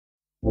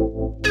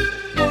On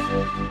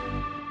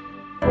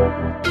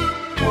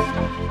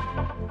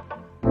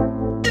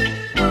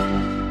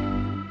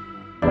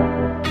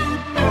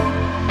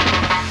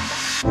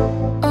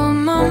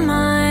my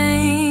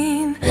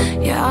mind,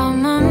 yeah,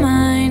 on my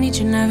mind,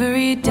 each and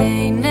every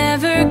day.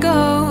 Never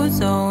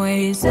goes,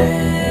 always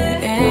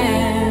there.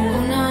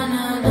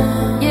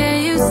 Yeah,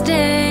 you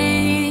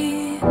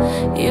stay,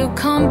 you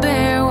can't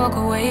bear, walk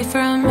away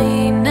from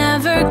me.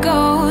 Never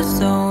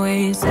goes,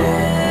 always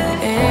there.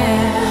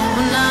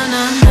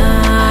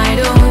 I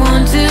don't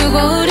want to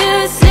go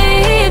to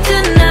sleep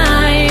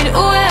tonight.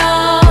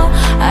 Well,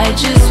 I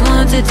just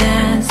want to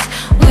dance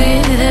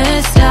with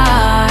the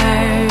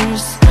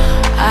stars.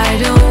 I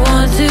don't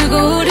want to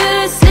go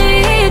to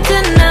sleep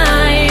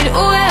tonight.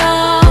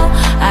 Well,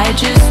 I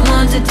just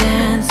want to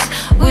dance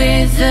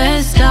with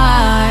the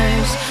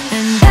stars.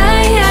 And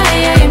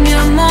mi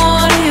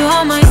amor, you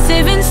are my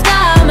saving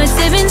star,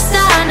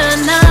 na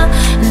na.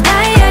 And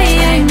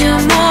mi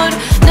amor,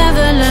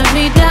 never let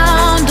me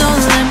down,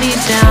 don't let me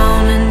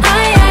down. And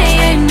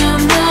mi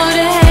amor,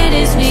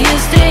 eres mi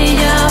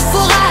estrella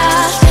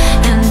fugaz.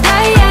 And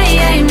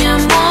mi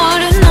amor,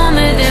 no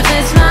me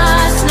dejes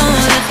más, no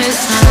me dejes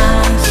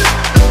más.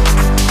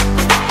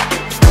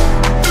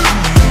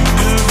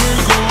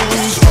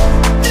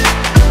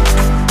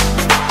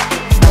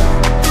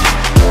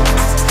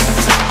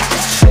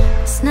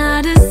 It's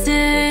not a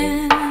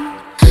sin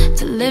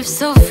to live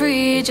so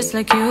free, just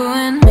like you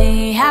and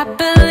me.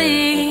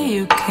 Happily,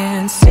 you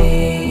can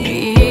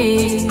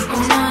see.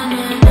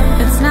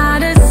 It's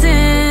not a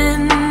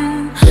sin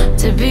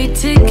to be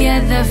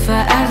together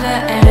forever,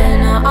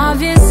 and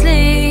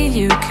obviously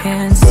you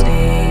can see.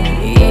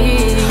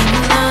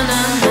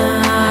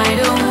 I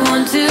don't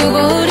want to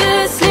go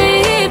to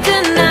sleep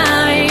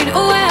tonight.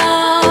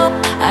 Well,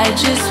 I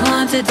just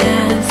want to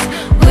dance